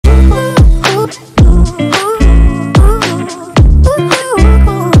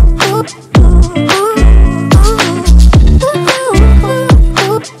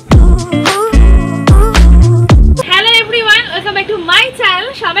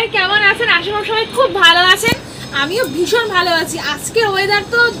সবাই কেমন আছেন? আশা করি সবাই খুব ভালো আছেন। আমিও ভীষণ ভালো আছি। আজকের ওয়েদার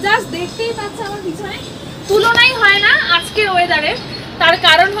তো জাস্ট দেখতেই পাচ্ছেন আমার পিছনে, তুলনাই হয় না আজকের ওয়েদারের। তার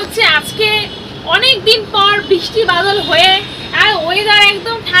কারণ হচ্ছে আজকে অনেক দিন পর বৃষ্টি বাদল হয়ে আর ওয়েদার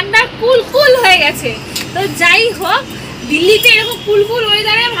একদম ঠান্ডা কুল হয়ে গেছে। তো যাই হোক, দিল্লিতে এরকম কুল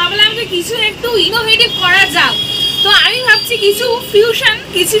ওয়েদারে ভাবলাম যে কিছু একটু ইনোভেটিভ করা যাক। তো আমি ভাবছি কিছু ফিউশন,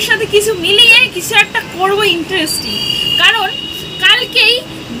 কিছুর সাথে কিছু মিলিয়ে কিছু একটা করবো ইন্টারেস্টিং। কারণ কালকেই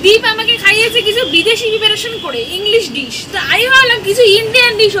দীপ আমাকে খাইয়েছে কিছু বিদেশি প্রিপারেশন করে ইংলিশ ডিশ। তো আমি ভাবলাম কিছু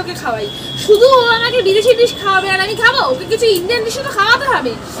ইন্ডিয়ান ডিশ ওকে খাওয়াই। শুধু ও আমাকে বিদেশি ডিশ খাওয়াবে আর আমি খাবো, ওকে কিছু ইন্ডিয়ান ডিশও তো খাওয়াতে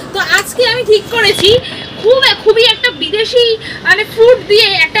হবে। তো আজকে আমি ঠিক করেছি খুবই একটা বিদেশি মানে ফুড দিয়ে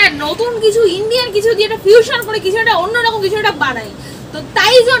একটা নতুন কিছু ইন্ডিয়ান কিছু দিয়ে একটা ফিউশন করে কিছু একটা অন্যরকম কিছু একটা বানাই। তো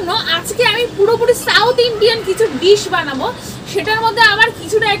তাই জন্য আজকে আমি পুরোপুরি সাউথ ইন্ডিয়ান কিছু ডিশ বানাবো। সেটার মধ্যে আবার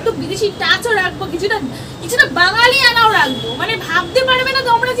কিছুটা একটু বিদেশি টাচও রাখবো, কিছুটা বাঙালি আনাও রাখবো। মানে ভাবতে পারবে না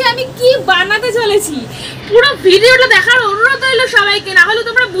তোমরা যে আমি কি বানাতে চলেছি। পুরো ভিডিওটা দেখার অনুরোধ হইলো সবাইকে, না হলে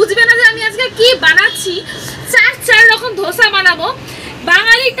তোমরা বুঝবে না যে আমি আজকে কি বানাচ্ছি। চার রকম ধোসা বানাবো,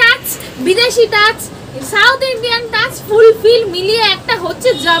 বাঙালি টাচ, বিদেশি touch, south Indian touch, fulfil মিলিয়ে একটা হচ্ছে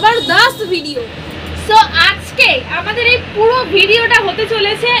জবরদস্ত ভিডিও। তো আজকে আমাদের এই পুরো ভিডিওটা হতে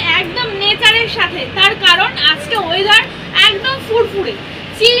চলেছে একদম নেচারের সাথে। তার কারণ আজকে ওয়েদার একদম ফুরফুরে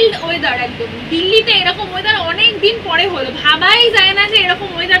চিল্ড ওয়েদার। একদম দিল্লিতে এরকম ওয়েদার অনেক দিন পরে হলো, ভাবাই যায় না যে এরকম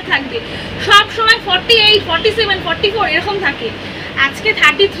ওয়েদার থাকবে। সব সময় 48, 47, 44 এরকম থাকে, আজকে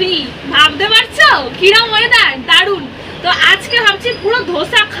 33। ভাবতে পারছো কিরম ওয়েদার? দারুণ। তো আজকে ভাবছি পুরো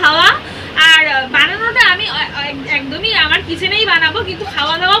ধোসা খাওয়া আর বানানোটা আমি একদমই আমার কিচেনেই বানাবো, কিন্তু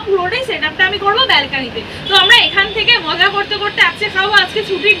খাওয়া দাওয়া পুরোটাই সেট আপটা আমি করবো ব্যালকানিতে। তো আমরা এখান থেকে মজা করতে করতে আজকে খাবো। আজকে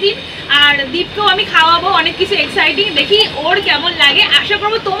ছুটির দিন আর দীপকেও আমি খাওয়াবো অনেক কিছু এক্সাইটিং। দেখি ওর কেমন লাগে। আশা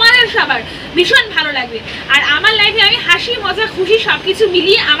করবো তোমাদের সবার ভীষণ ভালো লাগবে। আর আমার লাইফে আমি হাসি মজা খুশি সব কিছু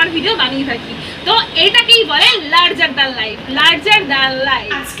মিলিয়ে আমার ভিডিও বানিয়ে থাকি। তো এটাকেই বলে larger than life, larger than life.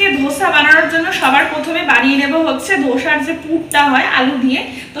 আজকে ধোসা বানানোর জন্য সবার প্রথমে বানিয়ে নেব হচ্ছে ধোসার যে পুরটা হয় আলু দিয়ে,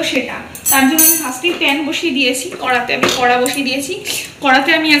 তো সেটা। তার জন্য আমি ফার্স্টেই প্যান বসিয়ে দিয়েছি, কড়া বসিয়ে দিয়েছি। কড়াতে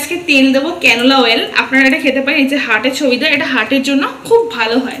আমি আজকে তেল দেবো, ক্যানোলা অয়েল। আপনারা এটা খেতে পারেন, এই যে হার্টের ছবি দেয়, এটা হার্টের জন্য খুব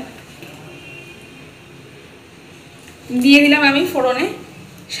ভালো হয়। দিয়ে দিলাম আমি ফোড়নে,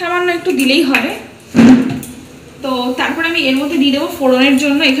 সামান্য একটু দিলেই হবে। তো তারপর আমি এর মধ্যে দিয়ে দেবো ফোড়নের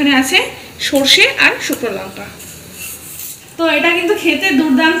জন্য, এখানে আছে সর্ষে আর শুকনো লঙ্কা। তো এটা কিন্তু খেতে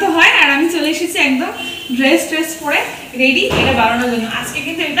দুর্দান্ত হয়। আর আমি চলে এসেছি একদম ড্রেস পরে রেডি এটা বানানোর জন্য। আজকে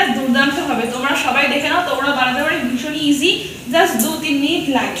কিন্তু এটা দুর্দান্ত হবে, তোমরা সবাই দেখে নাও, তোমরা বানাতে পারো, ভীষণ ইজি, জাস্ট 2-3 মিনিট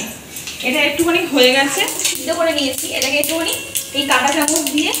লাগে। এটা একটুখানি হয়ে গেছে, সিদ্ধ করে নিয়েছি। এটাকে একটুখানি এই কাঁটা চামচ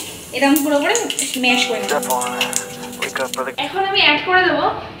দিয়ে এরকম পুরো করে ম্যাশ করে নেব। এখন আমি অ্যাড করে দেবো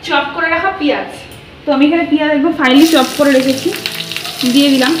চপ করে রাখা পেঁয়াজ। তো আমি এখানে পেঁয়াজ একদম ফাইনলি চপ করে রেখেছি, দিয়ে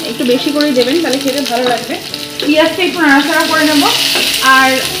দিলাম। একটু বেশি করেই দেবেন, তাহলে খেতে ভালো লাগবে। পেঁয়াজটা একটু নাড়াচাড়া করে নেব। আর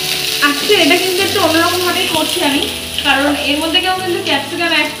আজকে এটা কিন্তু একটু অন্যরকমভাবেই করছি আমি, কারণ এর মধ্যে কেউ কিন্তু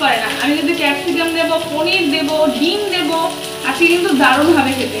ক্যাপসিকাম অ্যাড করে না। আমি কিন্তু ক্যাপসিকাম দেবো, পনির দেবো, ডিম দেবো। আজকে কিন্তু দারুণ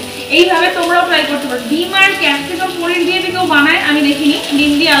হবে খেতে। এইভাবে তোমরাও ট্রাই করতে পারো। ডিম আর ক্যাপসিকাম পনির দিয়ে যে কেউ বানায় আমি দেখিনি,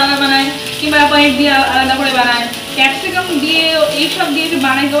 ডিম দিয়ে আলাদা বানায় কিংবা পনির দিয়ে আলাদা করে বানায়, ক্যাপসিকাম দিয়ে এইসব দিয়ে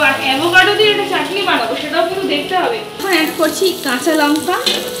বানাই দেবো। আর অ্যাভোকাডো দিয়ে একটা চাটনি বানাবো, সেটাও কিন্তু দেখতে হবে। এখন অ্যাড করছি কাঁচা লঙ্কা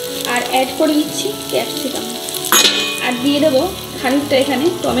আর অ্যাড করে দিচ্ছি ক্যাপসিকাম, আর দিয়ে দেবো খানিকটা এখানে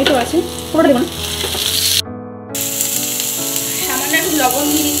টমেটো আছে, পুরোটা দেবো না, সামান্য একটু লবণ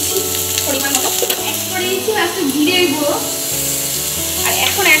দিয়ে দিচ্ছি পরিমাণ মতো। অ্যাড করে দিচ্ছি লাস্টে জিরের গুঁড়ো। আর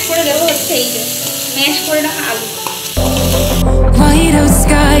এখন অ্যাড করে দেবো হচ্ছে এই যে ম্যাশ করে রাখা আলু।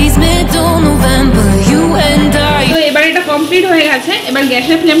 তো এবার এটা কমপ্লিট হয়ে গেছে, এবার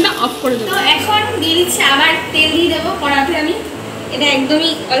গ্যাসের ফ্লেমটা অফ করে দেবো। তো এখন দিয়ে দিচ্ছি আবার তেল দিয়ে দেবো কড়াতে। আমি এটা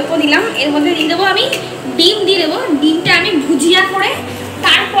একদমই অল্প দিলাম। এর মধ্যে দিয়ে দেবো আমি ডিম দিয়ে দেবো। ডিমটা আমি ভুজিয়া করে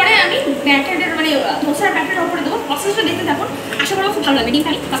তারপরে আমি ব্যাটারের মানে ধোসার ব্যাটারের ওপরে দেবো। প্রসেসটা দেখতে থাকুন, আশা করবো খুব ভালো লাগবে। ডিমটা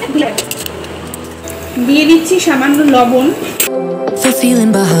আমি ভুজিয়া দিয়ে দিচ্ছি সামান্য লবণ।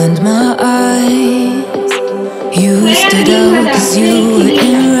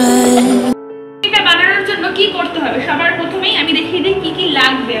 এটা বানানোর জন্য কি করতে হবে সবার প্রথমেই আমি দেখিয়ে দিই কি কি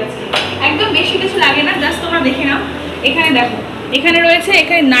লাগবে। আজকে একদম বেশি কিছু লাগে না, জাস্ট তোমরা দেখে নাও। এখানে দেখো, এখানে রয়েছে,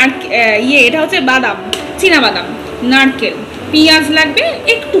 এখানে এটা হচ্ছে বাদাম, চীনা বাদাম, নারকেল, পেঁয়াজ লাগবে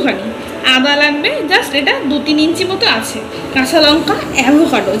একটুখানি, আদা লাগবে জাস্ট এটা 2-3 ইঞ্চি মতো আছে, কাঁচা লঙ্কা,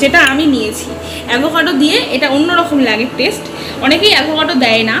 অ্যাভোকাডো যেটা আমি নিয়েছি। অ্যাভোকাডো দিয়ে এটা অন্যরকম লাগে টেস্ট। অনেকেই অ্যাভোকাডো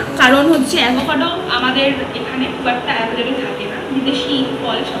দেয় না, কারণ হচ্ছে অ্যাভোকাডো আমাদের এখানে খুব একটা অ্যাভেলেবেল থাকে না, বিদেশি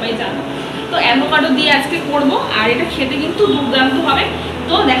ফল সবাই জানো। তো অ্যাভোকাডো দিয়ে আজকে করবো, আর এটা খেতে কিন্তু দুর্দান্ত হবে।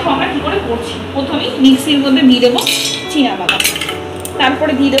 তো দেখো আমরা কী করে করছি। প্রথমেই মিক্সির মধ্যে দিয়ে দেবো চীনা বাদাম,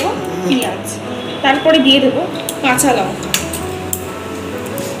 তারপরে দিয়ে দেবো পেঁয়াজ, তারপরে দিয়ে দেবো কাঁচা লঙ্কা,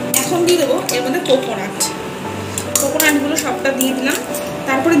 এখন দিয়ে দেবো এর মধ্যে কোকোনাটগুলো সবটা দিয়ে দিলাম।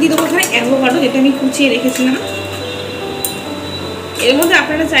 তারপরে দিয়ে দেবো ওখানে অ্যাভোকাডো, যেটা আমি কুচিয়ে রেখেছিলাম। এর মধ্যে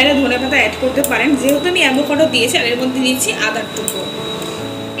আপনারা চাইলে ধনেপাতা অ্যাড করতে পারেন, যেহেতু আমি অ্যাভোকাডো দিয়েছি। আর এর মধ্যে দিয়েছি আদার টুকরো।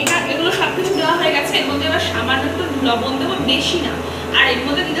 এগুলো সব কিছু দেওয়া হয়ে গেছে। এর মধ্যে এবার সামান্য একটু লবণ দেবো, বেশি না। আর এর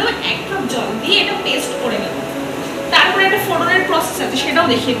মধ্যে দিয়ে দেবো 1 কাপ জল, দিয়ে এটা পেস্ট করে নেব। তারপরে একটা ফোড়নের প্রসেস আছে, সেটাও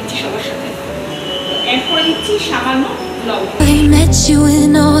দেখিয়ে দিচ্ছি সবার সাথে। অ্যাড করে দিচ্ছি সামান্য লবণ। I met you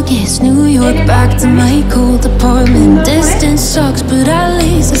in August, New York, back to my cold apartment. Distance sucks, but at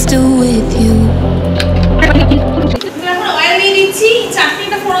least I'm still with you. এখন অয়েল দিয়ে দিচ্ছি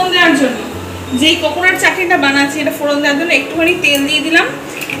চাটনিটা ফোড়ন দেওয়ার জন্য। যেই কোকোনাট চাটনিটা বানাচ্ছি এটা ফোড়ন দেওয়ার জন্য একটুখানি তেল দিয়ে দিলাম।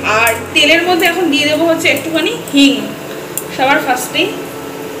 আর তেলের মধ্যে এখন দিয়ে দেবো হচ্ছে একটুখানি হিং। সবার ফার্স্টেই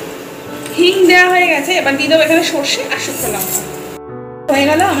হিং দেওয়া হয়ে গেছে। এবার দিয়ে দেবো এখানে সর্ষে আর শুকনো লঙ্কা। হয়ে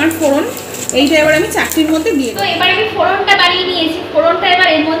গেল আমার ফোড়ন। এইটা এবার আমি চাটনির মধ্যে দিয়ে দেবো। তো এবার আমি ফোড়নটা বানিয়ে নিয়েছি, ফোড়নটা এবার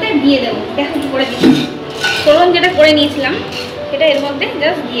এর মধ্যে দিয়ে দেবো। দেখো কি করে দিচ্ছি। ফোড়ন যেটা করে নিয়েছিলাম সেটা এর মধ্যে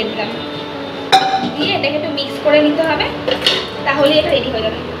জাস্ট দিয়ে দিলাম, দিয়ে এটাকে একটু মিক্স করে নিতে হবে, তাহলে এটা রেডি হয়ে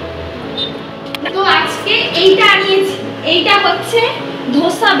যাবে। তো আজকে এইটা আনিয়েছি, এইটা হচ্ছে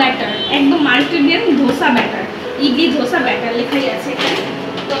ধোসা ব্যাটার, একদম multigrain dosa batter, idli dosa batter লেখাই আছে এখানে।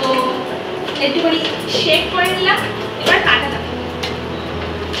 তো একটুখানি শেক করে নিলাম। এবার কাটা যাবে,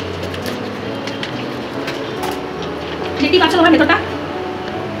 দেখতেই পাচ্ছ তোমার ভেতরটা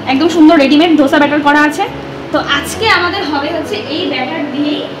একদম সুন্দর রেডিমেড ধোসা ব্যাটার করা আছে। তো আজকে আমাদের হবে হচ্ছে এই ব্যাটার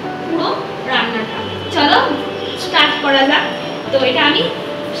দিয়েই পুরো রান্নাটা। চলো স্টার্ট করা যাক। তো এটা আমি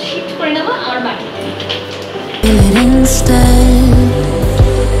শিফট করে নেবো আমার বাটিতে।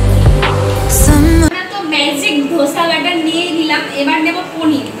 আমরা তো ম্যাজিক ধোসা ব্যাটার নিয়ে নিলাম। এবার নেব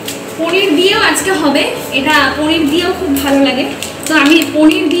পনির। পনির দিয়েও আজকে হবে, এটা পনির দিয়েও খুব ভালো লাগে। তো আমি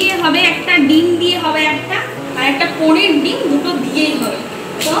পনির দিয়ে হবে একটা, ডিম দিয়ে হবে একটা, আর একটা পনির ডিম দুটো দিয়েই হবে।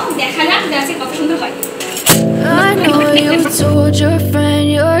 তো দেখা যাক যাচ্ছে কত সুন্দর হয়।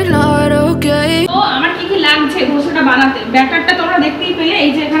 তো আমার কি কি লাগছে ধোসাটা বানাতে, ব্যাটারটা তোমরা দেখতেই পেলে।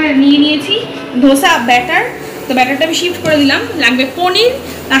 এই যে এখানে নিয়ে নিয়েছি ধোসা ব্যাটার। তো ব্যাটারটা আমি শিফট করে দিলাম। লাগবে পনির,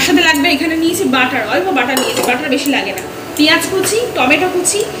 তার সাথে লাগবে এখানে নিয়েছি বাটার, অল্প বাটার নিয়েছি, বাটার বেশি লাগে না। পেঁয়াজ কুচি, টমেটো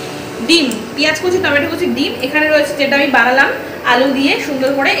কুচি, ডিম, পেঁয়াজ কুচি, টমেটো কুচি, ডিম। এখানে রয়েছে যেটা আমি বানালাম আলু দিয়ে সুন্দর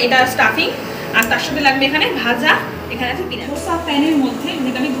করে, এটা স্টাফিং। আর তার সাথে লাগবে এখানে ভাজা, এখানে আছে পেঁয়াজ। ধোসা প্যানের মধ্যে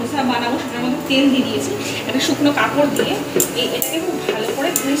যেটা আমি ধোসা বানাবো সেটার মধ্যে তেল দিয়ে দিয়েছি। একটা শুকনো কাপড় দিয়ে এটাকে খুব ভালো করে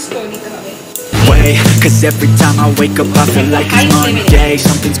গ্রিস করে দিতে হবে। Cause every time I wake up I feel like it's Monday.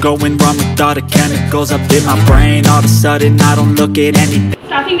 Something's going wrong with all the chemicals up in my brain. All of a sudden I don't look at anything.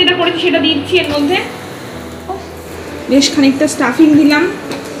 Stuffing যেটা করেছি সেটা দিচ্ছি এর মধ্যে। বেশ খানিকটা stuffing দিলাম।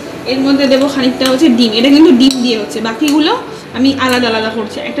 এর মধ্যে দেবো খানিকটা হচ্ছে ডিম। এটা কিন্তু ডিম দিয়ে হচ্ছে, বাকিগুলো আমি আলাদা আলাদা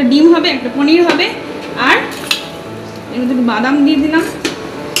করছি। একটা ডিম হবে, একটা পনির হবে, আর এর মধ্যে একটু বাদাম দিয়ে দিলাম,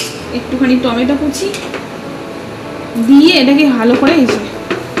 একটুখানি টমেটো কুচি দিয়ে এটাকে ভালো করে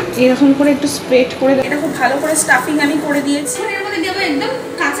এরকম করে একটু স্প্রেড করে এটা খুব ভালো করে স্টাফিং আমি করে দিয়েছি। এর মধ্যে দেবো একদম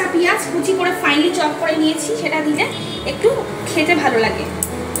কাঁচা পেঁয়াজ কুচি করে ফাইনলি চপ করে নিয়েছি, সেটা দিলে একটু খেতে ভালো লাগে।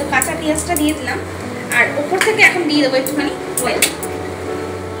 তো কাঁচা পেঁয়াজটা দিয়ে দিলাম। আর ওপর থেকে এখন দিয়ে দেবো একটুখানি অয়েল।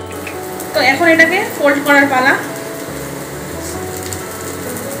 তো এখন এটাকে ফোল্ড করার পালা।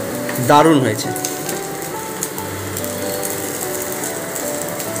 দারুণ হয়েছে।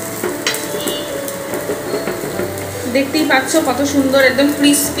 দেখতেই পাচ্ছ কত সুন্দর, একদম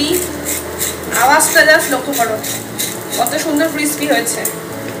ক্রিস্পি। আওয়াজটা জাস্ট লক্ষ্য করো, কত সুন্দর ক্রিস্পি হয়েছে।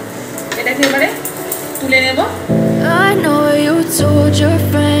 এটাকে এবারে তুলে নেব। I know you told your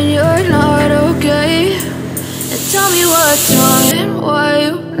friend you're not okay. Tell me what's wrong and why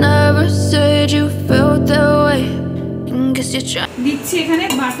you never said you felt that way. Guess you're trying. দিচ্ছি এখানে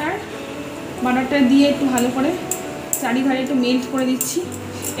বাটার। বাটারটা দিয়ে একটু ভালো করে চারিধারে একটু মেল্ট করে দিচ্ছি।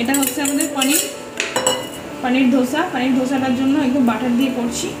 এটা হচ্ছে আমাদের পনির ধোসা। পনির ধোসাটার জন্য একটু বাটার দিয়ে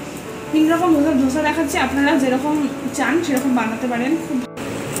করছি। 3 রকম ধোসা দেখাচ্ছি, আপনারা যেরকম চান সেরকম বানাতে পারেন।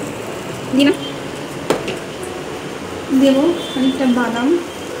 দিলাম, দেবো খানিকটা বাদাম,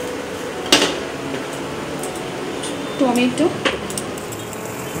 টমেটো,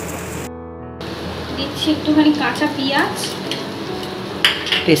 দিচ্ছি একটুখানি কাঁচা পেঁয়াজ।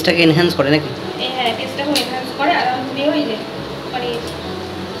 টেস্টটাকে এনহ্যান্স করে নাকি? হ্যাঁ, টেস্টটাকে এনহ্যান্স করে। আর আমি দিয়ে ওই যে পনির।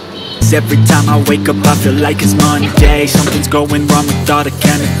 Every time I wake up I feel like it's Monday. Something's going wrong with all the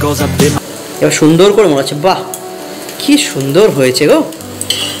chemicals up in my... এবার সুন্দর করে মনে হচ্ছে, বাহ কি সুন্দর হয়েছে গো।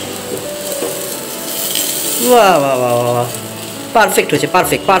 বাহ বাহ বাহ বাহ, পারফেক্ট হয়েছে,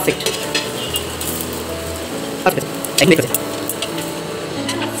 পারফেক্ট পারফেক্ট।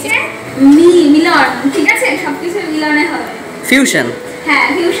 মিলন, ঠিক আছে, সবকিছু মিলনে হবে। ফিউশন। হ্যাঁ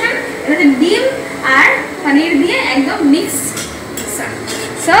ফিউশন, এটা ডিম আর পনির দিয়ে একদম মিক্স।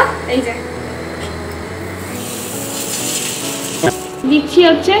 সো এই যে দিচ্ছি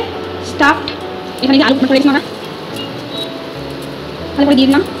হচ্ছে স্টাফড, এখানে আলু করে দিয়েছিলাম না, তারপরে দিয়ে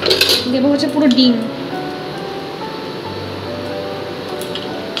দিলাম, দেবো হচ্ছে পুরো ডিম,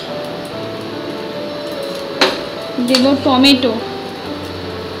 দেবো টমেটো,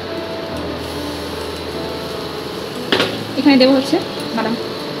 এখানে দেবো হচ্ছে বাদাম,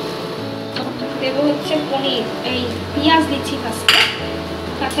 দেবো হচ্ছে পনির, এই পেঁয়াজ দিচ্ছি ফার্স্টে,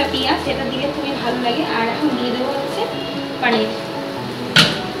 কাঁচা পেঁয়াজ, যেটা দিলে খুবই ভালো লাগে। আর এখন দিয়ে দেবো হচ্ছে পনির,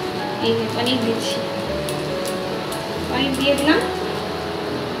 এই যে পনির দিচ্ছি, পনির দিয়ে দিলাম।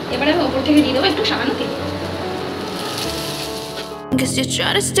 এবারে ওপর থেকে দিয়ে দেবো একটু সামান্য তেল। Guess you're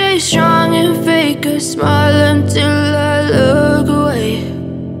trying to stay strong and fake a smile until I look away.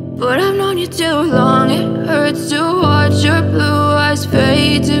 But I've known you too long, it hurts to watch your blue eyes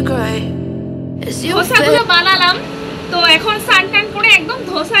fade to gray. ধোসাগুলো বানালাম, তো এখন স্নান টান করে একদম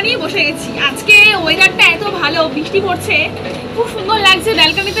ধোসা নিয়ে বসে গেছি। আজকে ওয়েদারটা এত ভালো, বৃষ্টি পড়ছে, খুব সুন্দর লাগছে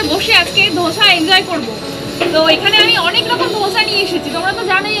ব্যালকনিতে বসে আজকে ধোসা এনজয় করব। তো এখানে আমি অনেক রকম ধোসা নিয়ে এসেছি, তোমরা তো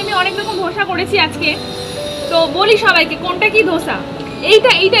জানোই আমি অনেক রকম ধোসা করেছি আজকে। তো বলি সবাইকে কোনটা কি ধোসা।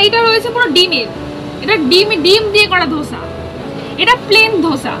 এইটা রয়েছে পুরো ডিমের, এটা ডিম দিয়ে করা ধোসা, এটা প্লেন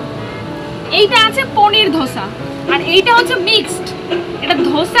ধোসা। এইটা আছে পনির ধোসা, আর এইটা হচ্ছে মিক্সড, এটা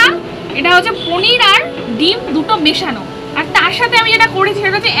ধোসা, এটা হচ্ছে পনির আর ডিম দুটো মেশানো। আর তার সাথে আমি যেটা করেছি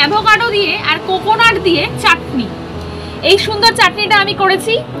সেটা হচ্ছে অ্যাভোকাডো দিয়ে আর কোকোনাট দিয়ে চাটনি। এই সুন্দর চাটনিটা আমি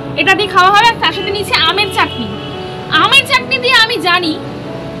করেছি, এটা দিয়ে খাওয়া হবে। আর তার সাথে নিয়েছি আমের চাটনি। আমের চাটনি দিয়ে আমি জানি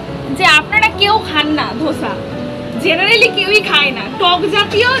যে আপনারা কেউ খান না ধোসা, জেনারেলি কেউই খায় না টক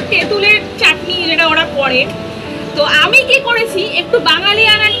জাতীয় তেঁতুলের চাটনি যেটা ওরা করে। তো আমি কি করেছি, একটু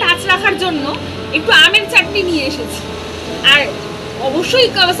বাঙালিয়ানার টাচ রাখার জন্য একটু আমের চাটনি নিয়ে এসেছি। আর অবশ্যই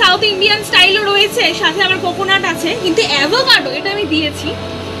সাউথ ইন্ডিয়ান স্টাইলও রয়েছে, সাথে আমার কোকোনাট আছে, কিন্তু অ্যাভোকাডো এটা আমি দিয়েছি,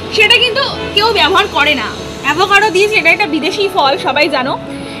 সেটা কিন্তু কেউ ব্যবহার করে না। অ্যাভোকাডো দিয়েছি, এটা একটা বিদেশি ফল, সবাই জানো।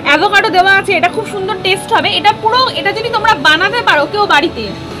 অ্যাভোকাডো দেওয়া আছে, এটা খুব সুন্দর টেস্ট হবে। এটা পুরো, এটা যদি তোমরা বানাতে পারো কেউ বাড়িতে,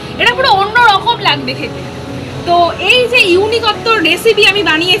 এটা পুরো অন্য রকম লাগবে খেতে। তো এই যে ইউনিকত্ব রেসিপি আমি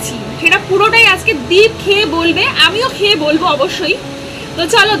বানিয়েছি, সেটা পুরোটাই আজকে দীপ খেয়ে বলবে, আমিও খেয়ে বলবো অবশ্যই। তো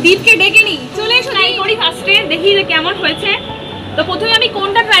চলো দীপকে ডেকে নিই, চলে এসো, ট্রাই করি ফার্স্টে, দেখি যে কেমন হয়েছে। তো প্রথমে আমি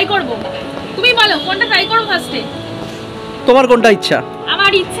কোনটা ট্রাই করব, তুমি বলো কোনটা ট্রাই করবো ফার্স্টে? তোমার কোনটা ইচ্ছা?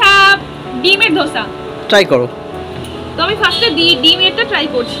 আমার ইচ্ছা ডিমের ধোসা। ট্রাই করো। তো আমি ফার্স্টে ডিমেরটা ট্রাই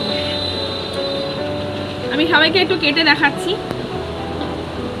করছি। আমি সবাইকে একটু কেটে দেখাচ্ছি,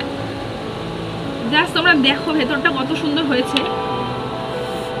 জাস্ট তোমরা দেখো ভেতরটা কত সুন্দর হয়েছে।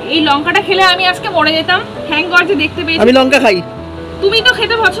 এই লঙ্কাটা খেলে আমি আজকে মরে যেতাম, থ্যাঙ্ক গড যে দেখতে পেয়েছি। আমি লঙ্কা খাই, তুমি তো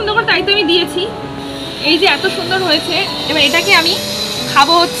খেতে পছন্দ করো, তাই তো আমি দিয়েছি। এই যে এত সুন্দর হয়েছে, এবার এটাকে আমি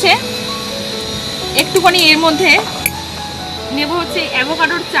খাবো হচ্ছে একটুখানি, এর মধ্যে নেব হচ্ছে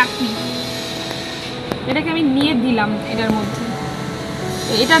অ্যাভোকাডোর চাটনি, এটাকে আমি নিয়ে দিলাম এটার মধ্যে।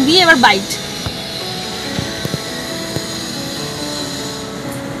 এটা দিয়ে এবার বাইট।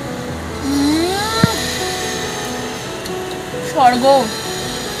 স্বর্গ,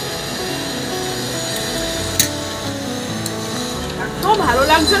 এত ভালো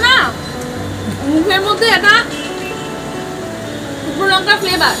লাগছে না মুখের মধ্যে। এটা শুকনো লঙ্কার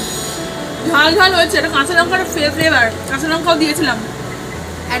ফ্লেভার, ঝাল ঝাল হয়েছে, এটা কাঁচা লঙ্কার ফ্লেভার, কাঁচা লঙ্কাও দিয়েছিলাম।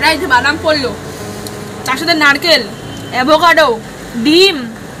 এটা এই যে বাদাম পড়লো, তার সাথে নারকেল, অ্যাভোকাডো, ডিম,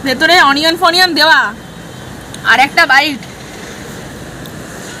 ভেতরে অনিয়ন ফনিয়ন দেওয়া, আর একটা বাইট।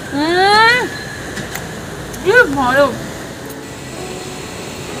 ভালো।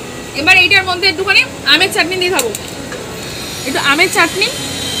 এবার এইটার মধ্যে একটুখানি আমের চাটনি দিয়ে খাবো, একটু আমের চাটনি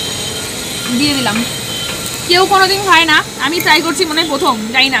দিয়ে দিলাম। কেউ কোনোদিন খায় না, আমি ট্রাই করছি, মনে হয় প্রথম,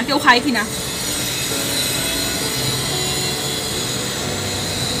 জানি না কেউ খায় কিনা।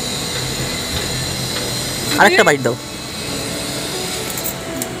 আরেকটা বাইট দাও।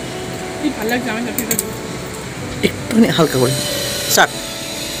 কি ভালো লাগছে আমের চাটনিটা, একটুখানি হালকা করে স্টার্ট।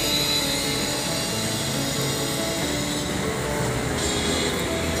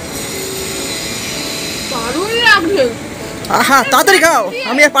 দারুণ লাগছে। আহা তাড়াতাড়ি খাও,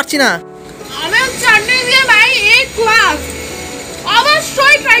 আমি আর পারছি না। আমের চাটনি দিয়ে ভাই এই ক্লাস,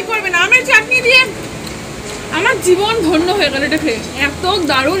 অবশ্যই ট্রাই করবেন আমের চাটনি দিয়ে। আমার জীবন ধন্য হয়ে গেল এটা খেয়ে, এত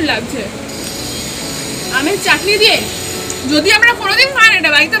দারুণ লাগছে আমের চাটনি দিয়ে। যদি আপনারা কোনোদিন খান এটা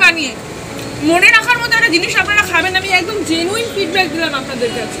বাড়িতে বানিয়ে, মনে রাখার মতো একটা জিনিস আপনারা খাবেন। আমি একদম জেনুইন ফিডব্যাক দিলাম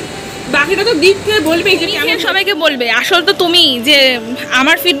আপনাদের কাছে, বাকিটা তো দীপকে বলবেই, যে কেমন সবাইকে বলবে। আসল তো তুমি, যে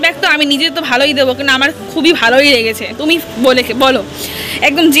আমার ফিডব্যাক তো আমি নিজে তো ভালোই দেবো, কিন্তু আমার খুবই ভালোই লেগেছে। তুমি বলো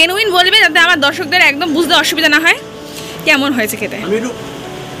একদম জেনুইন বলবে, যাতে আমার দর্শকদের একদম বুঝতে অসুবিধা না হয়। কেমন হয়েছে খেতে? আমি একটু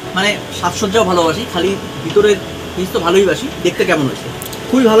মানে সাজসজ্জাও ভালোবাসি, খালি ভিতরের জিনিস তো ভালোই বাসি। দেখতে কেমন হয়েছে?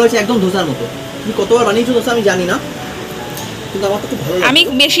 খুবই ভালো হয়েছে, একদম ধোসার মতো। তুমি কতবার বানিয়েছো দোসা আমি জানি না, কিন্তু আমার তো খুব ভালো লাগে। আমি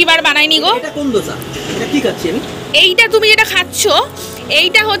বেশিবার বানাইনি গো। এটা কোন দোসা? এটা কি খাচ্ছি আমি? এইটা তুমি যেটা খাচ্ছ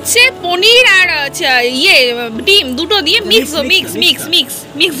এইটা হচ্ছে পনির আর ইয়ে ডিম দুটো দিয়ে মিক্স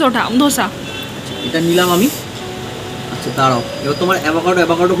ধোসা। এটা নিলাম আমি। আচ্ছা দাঁড়াও, এবার তোমার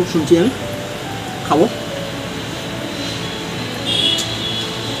অ্যাভোকাডো খুব শুনছি আমি, খাবো।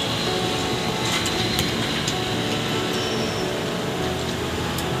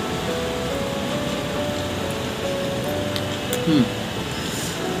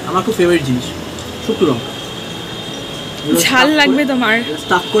 আমার খুব ফেভারিট জিনিস শুক্তো লঙ্কা। ঝাল লাগবে তোমার?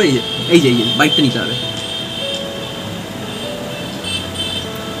 স্টাফ করে এই যে বাইটটা নিতে হবে।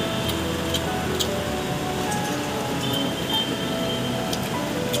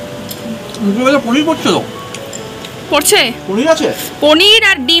 পনির পড়ছে তো? পড়ছে, পনির আছে, পনির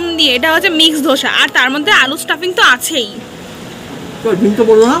আর ডিম দিয়ে। এটা হচ্ছে মিক্স ধোসা, আর তার মধ্যে আলু স্টাফিং তো আছেই। ডিম তো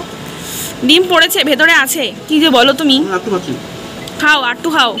পড়লো না? ডিম পড়েছে, ভেতরে আছে। কি যে বলো তুমি? খাও, আরটু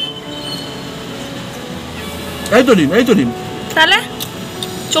খাও। এই তো ডিম। তাহলে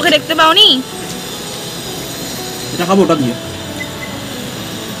চোখে দেখতে পাওনি? এটা খাবো ওটা দিয়ে।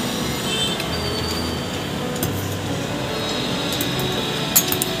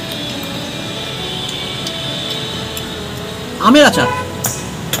 আমের আচার,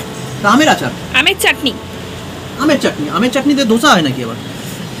 আমের চাটনি। আমের চাটনিতে দোসা হয় নাকি আবার?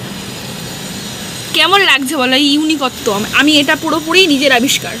 কেমন লাগছে বলো? ইউনিকত্ব। আমি এটা পুরোপুরি নিজের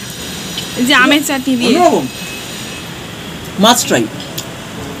আবিষ্কার, যে আমের চাটনি দিয়ে। Must try.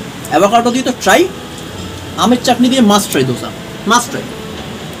 অ্যাভোকাডো দিয়ে তো ট্রাই, আমের চাটনি দিয়ে must try dosa, must try.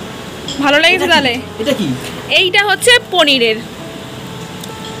 ভালো লেগেছে তাহলে? এটা কি? এইটা হচ্ছে পনিরের,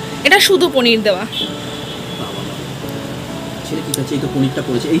 এটা শুধু পনির দেওয়া। ছেলে কি আছে? এই তো পনিরটা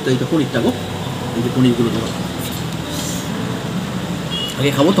পড়েছে, এই তো পনিরটা গো, এই যে পনিরগুলো দেওয়া।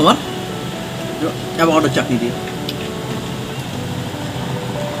 আগে খাবো তোমার অ্যাভোকাডোর চাটনি দিয়ে।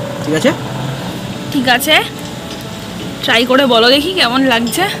 ঠিক আছে, ট্রাই করে বলো দেখি কেমন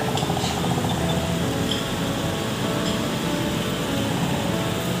লাগছে।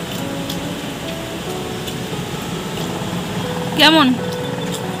 কেমন?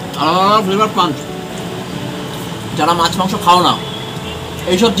 Flavour punch. যারা মাছ মাংস খাও না,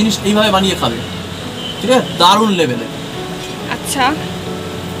 এইসব জিনিস এইভাবে বানিয়ে খাবে, ঠিক আছে? দারুণ লেভেলে। আচ্ছা,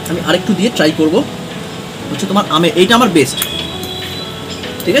 আমি আরেকটু দিয়ে ট্রাই করবো, হচ্ছে তোমার আমে। এইটা আমার বেস্ট,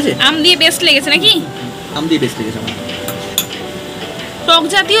 ঠিক আছে? আম দিয়ে বেস্ট লেগেছে নাকি? আম দিয়ে বেস্ট লেগেছে আমার। টক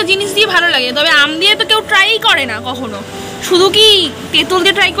জাতীয় জিনিস দিয়ে ভালো লাগে, তবে আম দিয়ে তো কেউ ট্রাই করে না কখনো। শুধু কি তেঁতুল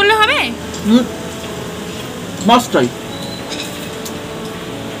দিয়ে ট্রাই করলে হবে? Must try.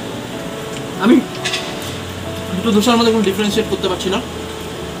 আমি দুটো দোসার মধ্যে কোনো ডিফারেন্সিয়েট করতে পারছি না,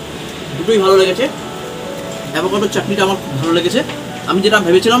 দুটোই ভালো লেগেছে। অ্যাভোকাডোর চাটনিটা আমার খুব ভালো লেগেছে। আমি যেটা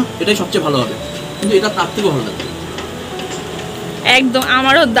ভেবেছিলাম এটাই সবচেয়ে ভালো হবে, কিন্তু এটা তার থেকেও ভালো লাগবে। একদম,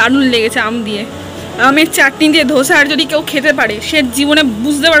 আমারও দারুণ লেগেছে আম দিয়ে। আমের চাটনি দিয়ে ধোসা আর যদি কেউ খেতে পারে, সে জীবনে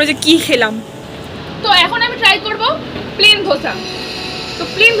বুঝতে পারবে যে কি খেলাম। তো এখন আমি ট্রাই করব প্লেন ধোসা। তো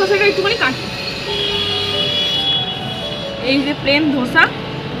প্লেন ধোসাটা একটুখানি কাটি। এই যে প্লেন ধোসা,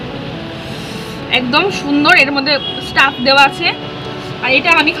 একদম সুন্দর, এর মধ্যে স্টাফ দেওয়া আছে। আর এটা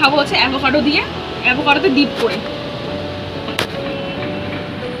আমি খাবো হচ্ছে অ্যাভোকাডো দিয়ে, অ্যাভোকাডোতে ডিপ করে।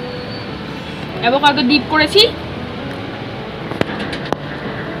 অ্যাভোকাডো ডিপ করেছি।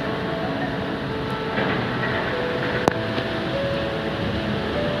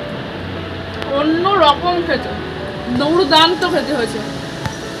 অন্য রকম খেতে, দুর্দান্ত খেতে হয়েছে।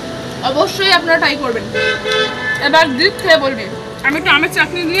 অবশ্যই আপনারা ট্রাই করবেন। এবার ডিপ খেয়ে বলবেন। আমি একটু আমের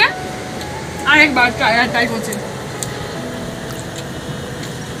চাটনি দিয়ে আরেকবার ট্রাই করছি।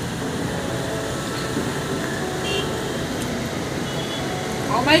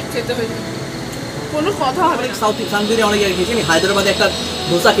 অনেক খেতে হয়েছে, কোনো কথা হবে না। সাউথ ইন্ডিয়া অনেক জায়গায় খেয়েছি। আমি হায়দ্রাবাদে একটা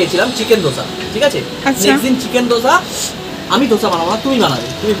ধোসা খেয়েছিলাম, চিকেন ধোসা, ঠিক আছে? নেক্সট দিন চিকেন ধোসা। আমি ধোসা বানাবো না, তুমি বানাবে।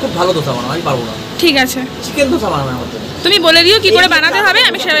 তুমি খুব ভালো ধোসা বানাও, আমি পারবো না। ঠিক আছে, চিকেন ধোসা বানাবে আমার জন্য। তুমি বলে দিও কি করে বানাতে হবে,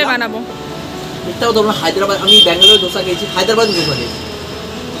 আমি সেভাবে বানাবো। এটাও ধরো হায়দ্রাবাদ, আমি ব্যাঙ্গালোরে ধোসা খেয়েছি, হায়দ্রাবাদে ধোসা খেয়েছি।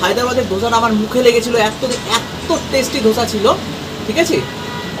 হায়দ্রাবাদের ধোসাটা আমার মুখে লেগেছিল, এত টেস্টি ধোসা ছিল, ঠিক আছে?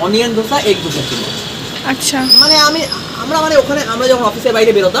 অনিয়ন ধোসা, এগ ধোসা ছিল। আচ্ছা, মানে আমরা ওখানে আমরা যখন অফিসের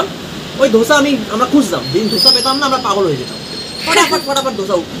বাইরে বেরোতাম, ওই ধোসা আমরা খুঁজতাম। যেদিন ধোসা পেতাম না, আমরা পাগল হয়ে যেতাম। ফটাফট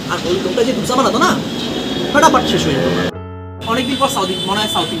ধোসা। আর ওই লোকটা যে ধোসা বানাতো না, ফটাফট শেষ হয়ে যেত। অনেকদিন পর মনে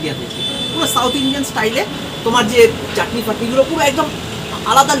হয় সাউথ ইন্ডিয়া থেকে পুরো সাউথ ইন্ডিয়ান স্টাইলে তোমার যে চাটনি ফাটনিগুলো পুরো একদম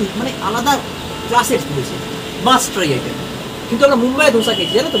আলাদা, মানে আলাদা ক্লাসের করেছে। মাস্ট ট্রাই আইটেম, কিন্তু আমরা মুম্বাইয়ে ধোসা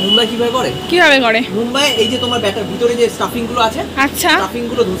খেয়েছি, জানো তো মুম্বাই কিভাবে করে? কিভাবে করে? মুম্বাই এই যে তোমার ব্যাটার ভিতরে যে স্টাফিং গুলো আছে, আচ্ছা, স্টাফিং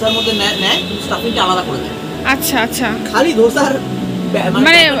গুলো ধোসার মধ্যে নেয়, স্টাফিংটা আলাদা করে দেয়। আচ্ছা আচ্ছা, খালি ধোসার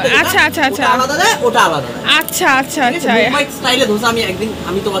মানে আচ্ছা আচ্ছা আচ্ছা, আলাদা দেয়, ওটা আলাদা দেয়। আচ্ছা আচ্ছা আচ্ছা, মুম্বাই স্টাইলে ধোসা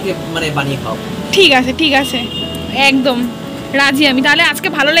আমি তোমাকে মানে বানিয়ে খাও। ঠিক আছে ঠিক আছে, একদম রাজি আমি। তাহলে আজকে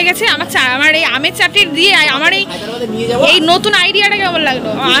ভালো লেগেছে আমার এই আমের চাটনি দিয়ে, আমার এই নতুন আইডিয়াটা কেমন লাগলো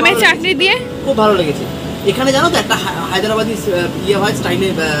আমের চাটনি দিয়ে? খুব ভালো লেগেছে। এখানে জানো তো একটা হায়দ্রাবাদি হয় স্টাইলে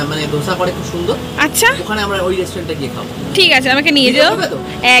মানে ধোসা করে, খুব সুন্দর। আচ্ছা, ওখানে আমরা ওই রেস্টুরেন্টে গিয়ে খাবো। ঠিক আছে, আমাকে নিয়ে যাও।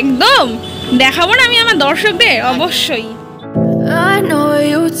 একদম দেখাবো না আমি আমার দর্শকদের, অবশ্যই। I know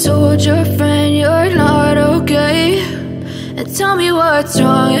you told your friend you're not okay, and tell me what's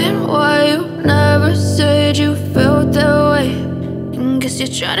wrong and why you never said you felt that way. Guess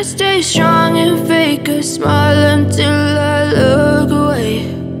you're trying to stay strong and fake a smile until I look away.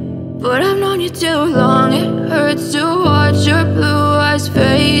 But I've known you too long, it hurts to watch your blue eyes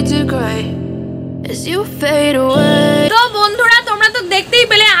fade to gray as you fade away. তো বন্ধুরা, তোমরা তো দেখতেই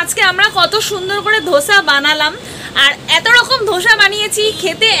পেলে আজকে আমরা কত সুন্দর করে ধোসা বানালাম, আর এত রকম ধোসা বানিয়েছি,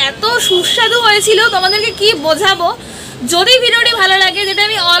 খেতে এত সুস্বাদু হয়েছিল, তোমাদেরকে কি বোঝাবো। যদি ভিডিওটি ভালো লাগে, যেটা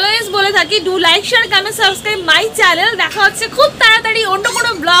আমি অলওয়েজ বলে থাকি, do like share comment subscribe my channel. দেখা হচ্ছে খুব তাড়াতাড়ি অন্য কোনো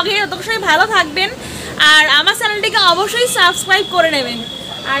ব্লগে, ততক্ষণ সবাই ভালো থাকবেন, আর আমার চ্যানেলটিকে অবশ্যই সাবস্ক্রাইব করে নেবেন।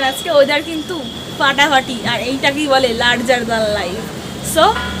 আর আজকে ওয়েদার কিন্তু ফাটাফাটি, আর এইটাকেই বলে larger than life. So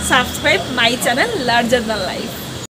subscribe my channel larger than life.